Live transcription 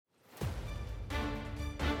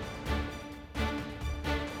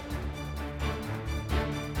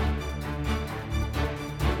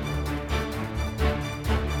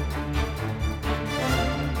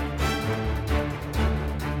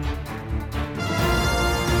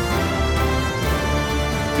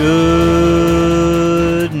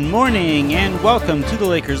Good morning and welcome to the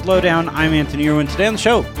Lakers Lowdown. I'm Anthony Irwin. Today on the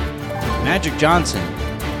show, Magic Johnson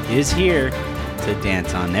is here to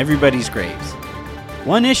dance on everybody's graves.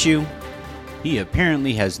 One issue, he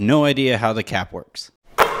apparently has no idea how the cap works.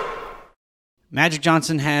 Magic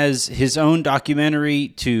Johnson has his own documentary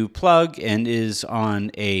to plug and is on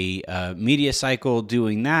a media cycle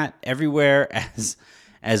doing that everywhere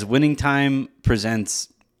as Winning Time presents,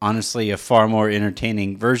 honestly, a far more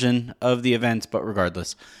entertaining version of the events, but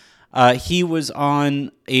regardless. He was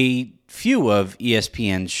on a few of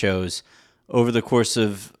ESPN's shows over the course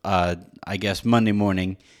of, yesterday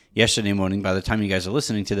morning, by the time you guys are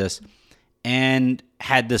listening to this, and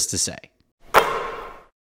had this to say.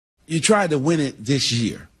 You tried to win it this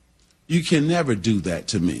year. You can never do that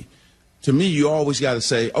to me. To me, you always got to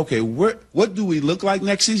say, okay, what do we look like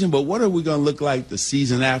next season, but what are we going to look like the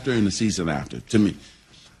season after and the season after, to me?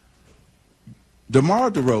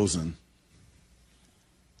 DeMar DeRozan,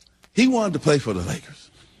 he wanted to play for the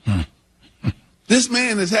Lakers. This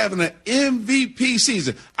man is having an MVP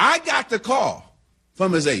season. I got the call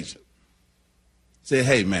from his agent. Said,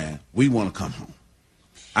 hey, man, we want to come home.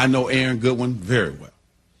 I know Aaron Goodwin very well.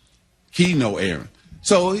 He know Aaron.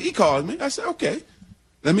 So he called me. I said, okay,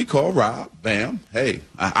 let me call Rob. Bam. Hey,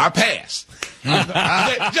 I passed.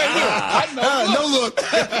 I know look.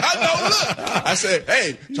 I said,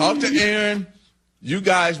 hey, talk to Aaron. You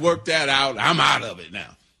guys work that out. I'm out of it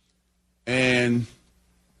now. And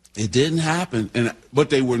it didn't happen.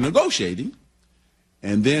 But they were negotiating.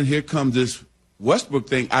 And then here comes this Westbrook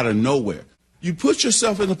thing out of nowhere. You put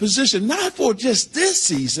yourself in a position, not for just this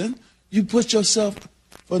season, you put yourself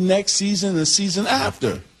for next season and the season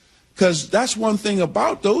after. Because that's one thing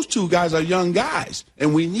about those two guys are young guys.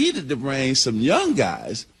 And we needed to bring some young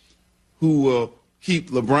guys who will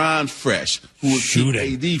keep LeBron fresh, who will keep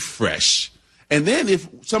AD fresh. And then if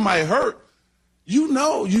somebody hurt,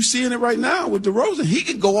 you seeing it right now with DeRozan. He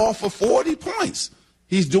could go off for 40 points.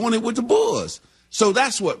 He's doing it with the Bulls. So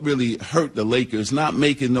that's what really hurt the Lakers, not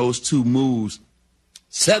making those two moves,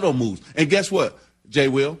 settle moves. And guess what? Jay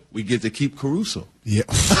Will, we get to keep Caruso. Yeah.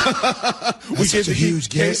 We get to huge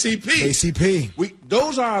keep KCP.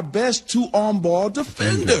 Those are our best two on-ball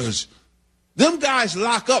defenders. Them guys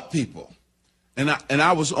lock up people. And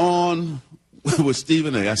I was on with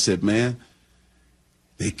Stephen A. I said, man,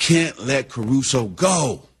 they can't let Caruso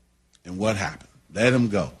go. And what happened? Let him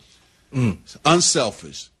go.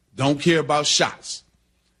 Unselfish. Don't care about shots.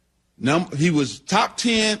 He was top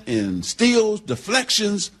 10 in steals,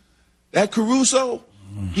 deflections. That Caruso,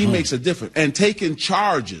 he makes a difference. And taking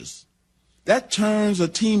charges, that turns a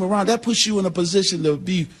team around. That puts you in a position to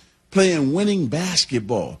be playing winning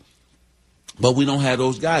basketball. But we don't have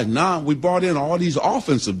those guys. Now we brought in all these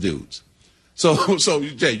offensive dudes. So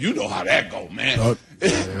Jay, you know how that go, man.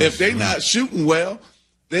 If they're not shooting well,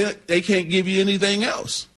 they can't give you anything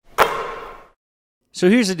else. So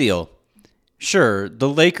here's the deal. Sure, the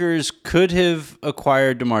Lakers could have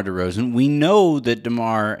acquired DeMar DeRozan. We know that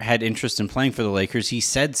DeMar had interest in playing for the Lakers. He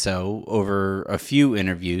said so over a few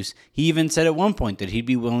interviews. He even said at one point that he'd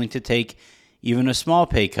be willing to take even a small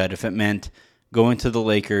pay cut if it meant going to the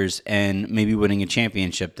Lakers and maybe winning a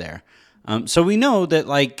championship there. So we know that,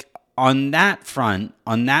 like, on that front,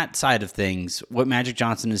 on that side of things, what Magic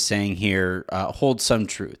Johnson is saying here holds some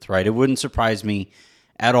truth, right? It wouldn't surprise me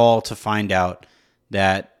at all to find out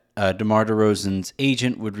that DeMar DeRozan's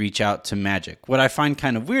agent would reach out to Magic. What I find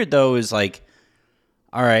kind of weird, though, is like,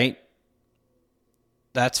 all right,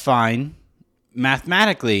 that's fine.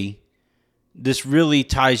 Mathematically, this really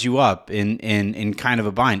ties you up in kind of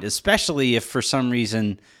a bind, especially if for some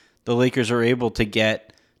reason the Lakers are able to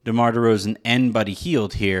get DeMar DeRozan and Buddy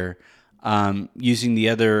Hield here using the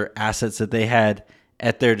other assets that they had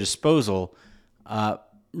at their disposal.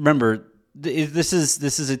 Remember, this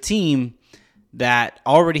is a team that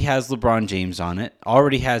already has LeBron James on it,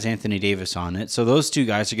 already has Anthony Davis on it. So those two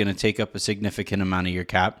guys are going to take up a significant amount of your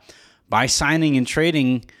cap. By signing and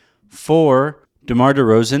trading for DeMar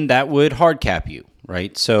DeRozan, that would hard cap you,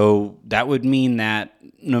 right? So that would mean that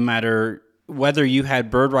no matter whether you had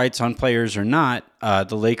bird rights on players or not,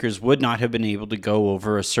 the Lakers would not have been able to go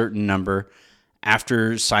over a certain number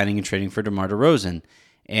after signing and trading for DeMar DeRozan.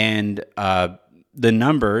 And the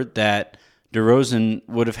number that DeRozan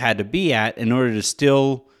would have had to be at in order to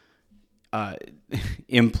still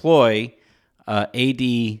employ AD,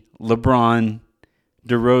 LeBron,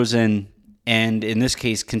 DeRozan, and in this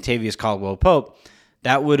case, Kentavious Caldwell-Pope,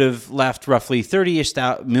 that would have left roughly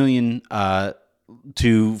 $30 million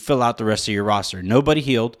to fill out the rest of your roster. Nobody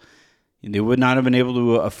Hield. They would not have been able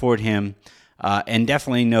to afford him. And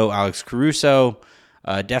definitely no Alex Caruso.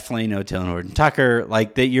 Definitely no Taylor Horton Tucker.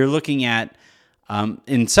 Like that, you're looking at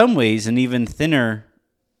in some ways an even thinner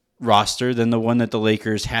roster than the one that the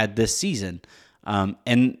Lakers had this season.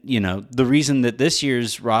 And the reason that this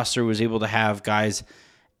year's roster was able to have guys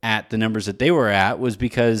at the numbers that they were at was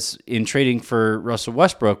because in trading for Russell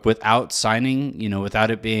Westbrook without signing, without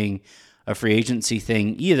it being a free agency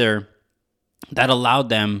thing either, that allowed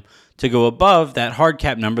them to go above that hard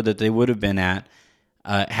cap number that they would have been at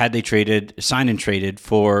had they signed and traded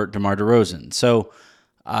for DeMar DeRozan. So,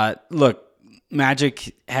 look,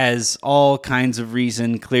 Magic has all kinds of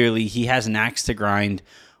reason. Clearly, he has an axe to grind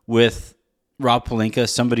with Rob Pelinka,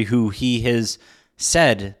 somebody who he has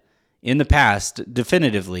said in the past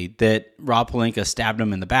definitively that Rob Pelinka stabbed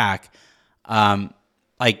him in the back.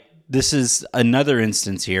 This is another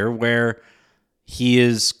instance here where he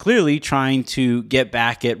is clearly trying to get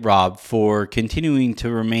back at Rob for continuing to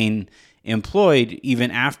remain employed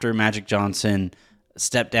even after Magic Johnson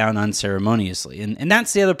stepped down unceremoniously. And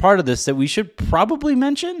that's the other part of this that we should probably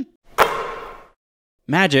mention.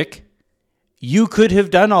 Magic, you could have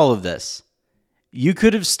done all of this. You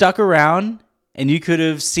could have stuck around and you could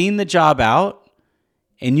have seen the job out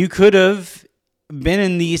and you could have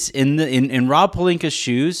been in Rob Pelinka's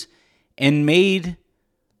shoes and made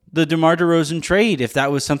the DeMar DeRozan trade if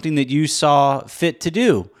that was something that you saw fit to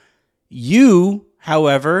do. You,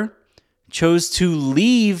 however, chose to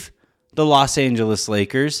leave the Los Angeles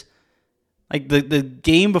Lakers like the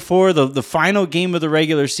game before the final game of the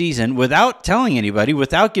regular season without telling anybody,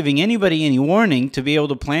 without giving anybody any warning to be able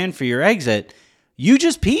to plan for your exit. You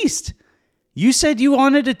just pieced. You said you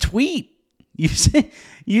wanted to tweet. You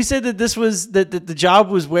said that this was that the job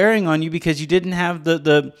was wearing on you because you didn't have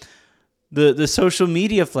the social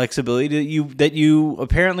media flexibility that you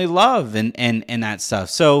apparently love and that stuff.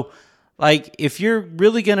 So, like, if you're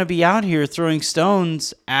really going to be out here throwing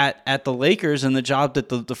stones at the Lakers and the job that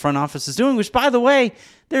the front office is doing, which, by the way,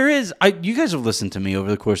 there is, you guys have listened to me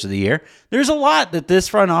over the course of the year. There's a lot that this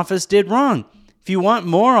front office did wrong. If you want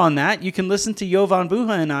more on that, you can listen to Jovan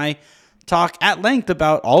Buha and I talk at length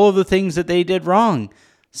about all of the things that they did wrong,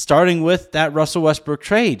 starting with that Russell Westbrook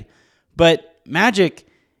trade. But Magic,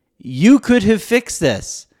 you could have fixed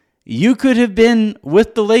this. You could have been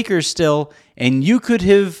with the Lakers still, and you could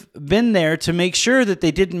have been there to make sure that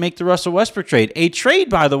they didn't make the Russell Westbrook trade. A trade,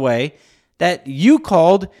 by the way, that you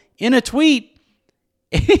called in a tweet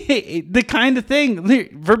the kind of thing,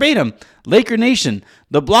 verbatim, Laker Nation,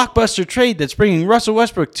 the blockbuster trade that's bringing Russell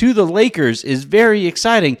Westbrook to the Lakers is very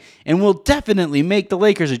exciting and will definitely make the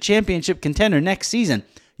Lakers a championship contender next season.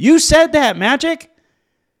 You said that, Magic.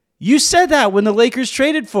 You said that when the Lakers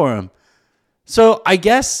traded for him. So I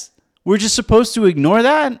guess we're just supposed to ignore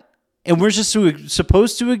that, and we're just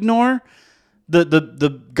supposed to ignore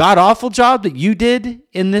the god-awful job that you did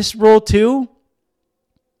in this role too?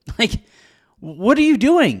 Like, what are you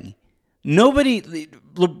doing?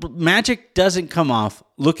 Magic doesn't come off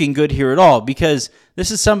looking good here at all because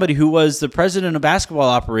this is somebody who was the president of basketball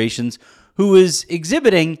operations who is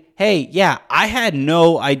exhibiting, hey, yeah, I had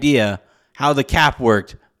no idea how the cap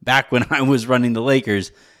worked back when I was running the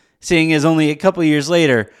Lakers, seeing as only a couple years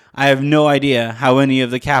later, I have no idea how any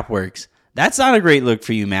of the cap works. That's not a great look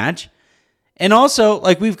for you, Madge. And also,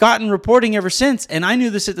 like, we've gotten reporting ever since, and I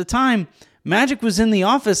knew this at the time, Magic was in the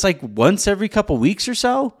office like once every couple weeks or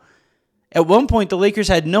so. At one point, the Lakers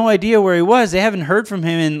had no idea where he was. They haven't heard from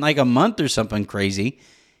him in like a month or something crazy.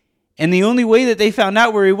 And the only way that they found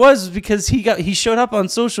out where he was because he showed up on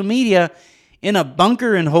social media in a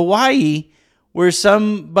bunker in Hawaii where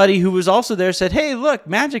somebody who was also there said, hey, look,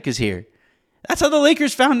 Magic is here. That's how the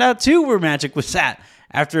Lakers found out too where Magic was at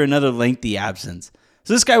after another lengthy absence.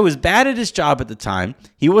 So this guy was bad at his job at the time.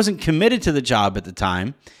 He wasn't committed to the job at the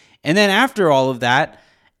time. And then after all of that,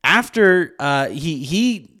 after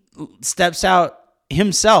he steps out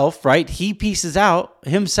himself, right? He pieces out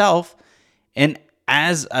himself, and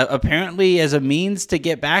as apparently as a means to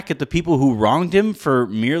get back at the people who wronged him for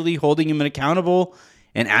merely holding him accountable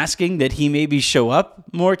and asking that he maybe show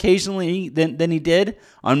up more occasionally than he did,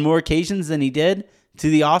 on more occasions than he did to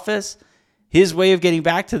the office. His way of getting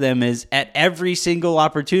back to them is at every single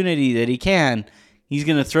opportunity that he can, he's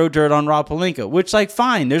going to throw dirt on Rob Pelinka, which, like,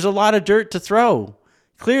 fine. There's a lot of dirt to throw.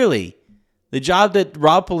 Clearly, the job that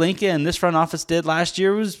Rob Pelinka and this front office did last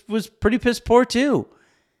year was pretty piss poor too.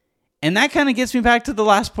 And that kind of gets me back to the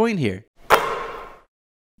last point here.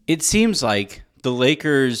 It seems like the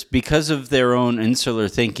Lakers, because of their own insular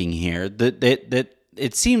thinking here, that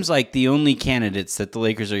it seems like the only candidates that the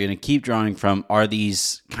Lakers are going to keep drawing from are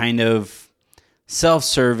these kind of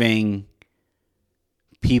self-serving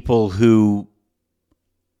people who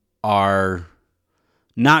are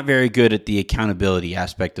not very good at the accountability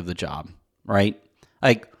aspect of the job, right?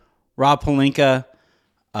 Like Rob Pelinka,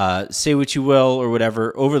 say what you will or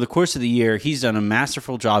whatever, over the course of the year, he's done a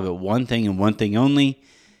masterful job at one thing and one thing only,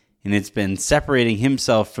 and it's been separating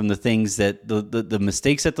himself from the things that the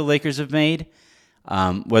mistakes that the Lakers have made,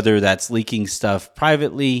 whether that's leaking stuff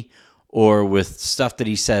privately or with stuff that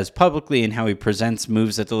he says publicly and how he presents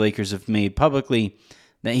moves that the Lakers have made publicly,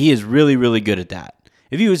 that he is really, really good at that.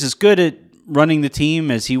 If he was as good at running the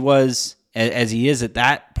team as he is at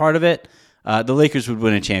that part of it, the Lakers would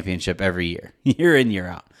win a championship every year, year in, year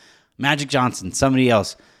out. Magic Johnson, somebody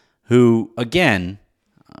else who, again,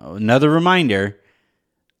 another reminder,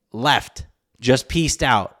 left, just pieced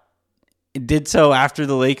out. It did so after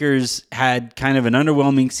the Lakers had kind of an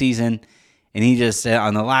underwhelming season, and he just said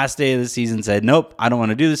on the last day of the season said, "Nope, I don't want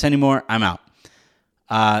to do this anymore. I'm out."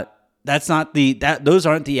 Those aren't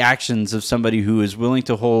the actions of somebody who is willing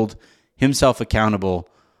to hold himself accountable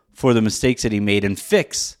for the mistakes that he made and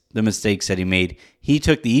fix the mistakes that he made. He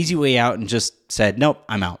took the easy way out and just said, "Nope,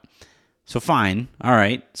 I'm out." So fine, all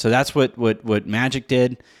right. So that's what Magic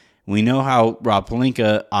did. We know how Rob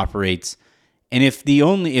Pelinka operates, and if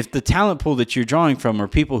the talent pool that you're drawing from are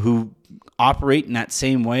people who operate in that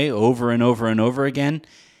same way over and over and over again,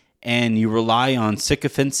 and you rely on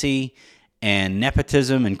sycophancy and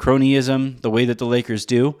nepotism and cronyism the way that the Lakers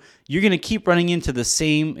do, you're going to keep running into the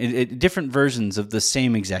same, different versions of the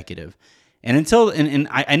same executive. And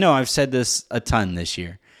I know I've said this a ton this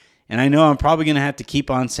year, and I know I'm probably going to have to keep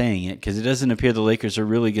on saying it because it doesn't appear the Lakers are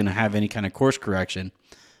really going to have any kind of course correction.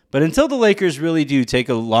 But until the Lakers really do take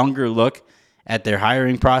a longer look at their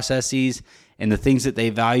hiring processes and the things that they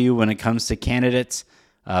value when it comes to candidates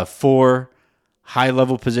for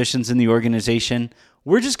high-level positions in the organization,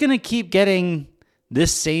 we're just going to keep getting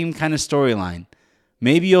this same kind of storyline.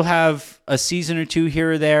 Maybe you'll have a season or two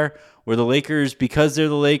here or there where the Lakers, because they're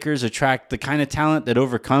the Lakers, attract the kind of talent that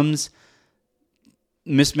overcomes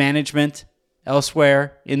mismanagement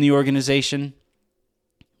elsewhere in the organization.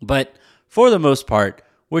 But for the most part,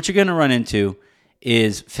 what you're going to run into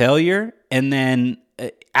is failure, and then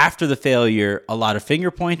after the failure, a lot of finger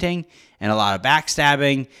pointing and a lot of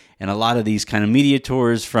backstabbing and a lot of these kind of media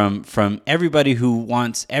tours from everybody who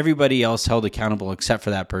wants everybody else held accountable except for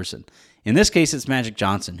that person. In this case, it's Magic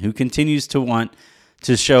Johnson, who continues to want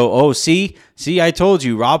to show, oh, see, I told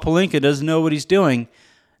you, Rob Pelinka doesn't know what he's doing.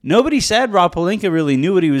 Nobody said Rob Pelinka really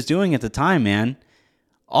knew what he was doing at the time, man.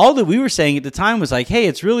 All that we were saying at the time was like, hey,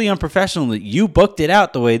 it's really unprofessional that you booked it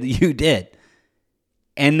out the way that you did.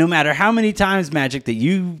 And no matter how many times, Magic, that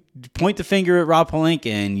you point the finger at Rob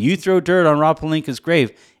Pelinka and you throw dirt on Rob Pelinka's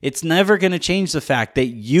grave, it's never going to change the fact that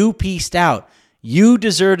you pieced out. You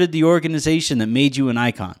deserted the organization that made you an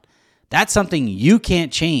icon. That's something you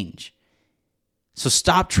can't change. So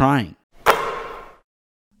stop trying.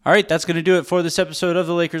 All right, that's going to do it for this episode of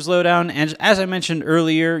the Lakers Lowdown. And as I mentioned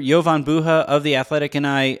earlier, Jovan Buha of The Athletic and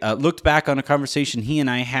I looked back on a conversation he and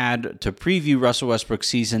I had to preview Russell Westbrook's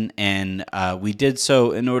season, and we did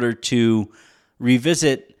so in order to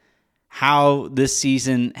revisit how this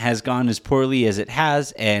season has gone as poorly as it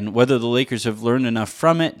has and whether the Lakers have learned enough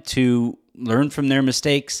from it to learn from their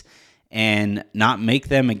mistakes and not make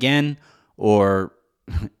them again, or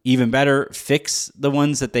even better, fix the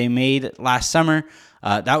ones that they made last summer.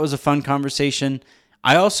 That was a fun conversation.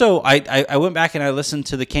 I also I went back and I listened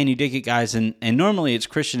to the Can You Dig It guys, and normally it's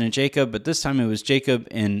Christian and Jacob, but this time it was Jacob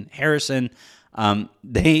and Harrison.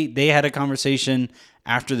 They had a conversation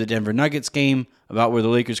after the Denver Nuggets game about where the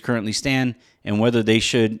Lakers currently stand and whether they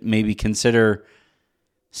should maybe consider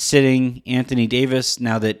sitting Anthony Davis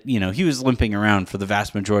now that, he was limping around for the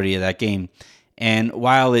vast majority of that game. And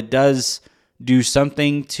while it does do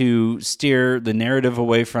something to steer the narrative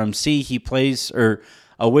away from he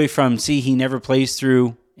never plays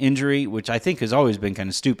through injury, which I think has always been kind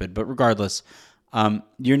of stupid. But regardless,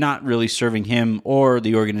 you're not really serving him or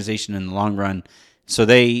the organization in the long run. So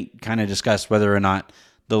they kind of discussed whether or not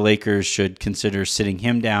the Lakers should consider sitting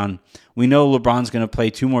him down. We know LeBron's going to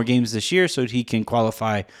play 2 more games this year so he can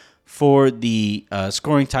qualify for the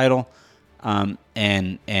scoring title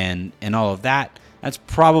and all of that. That's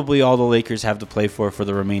probably all the Lakers have to play for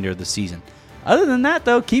the remainder of the season. Other than that,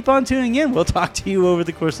 though, keep on tuning in. We'll talk to you over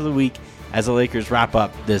the course of the week as the Lakers wrap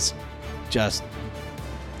up this just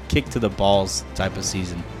kick to the balls type of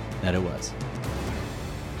season that it was.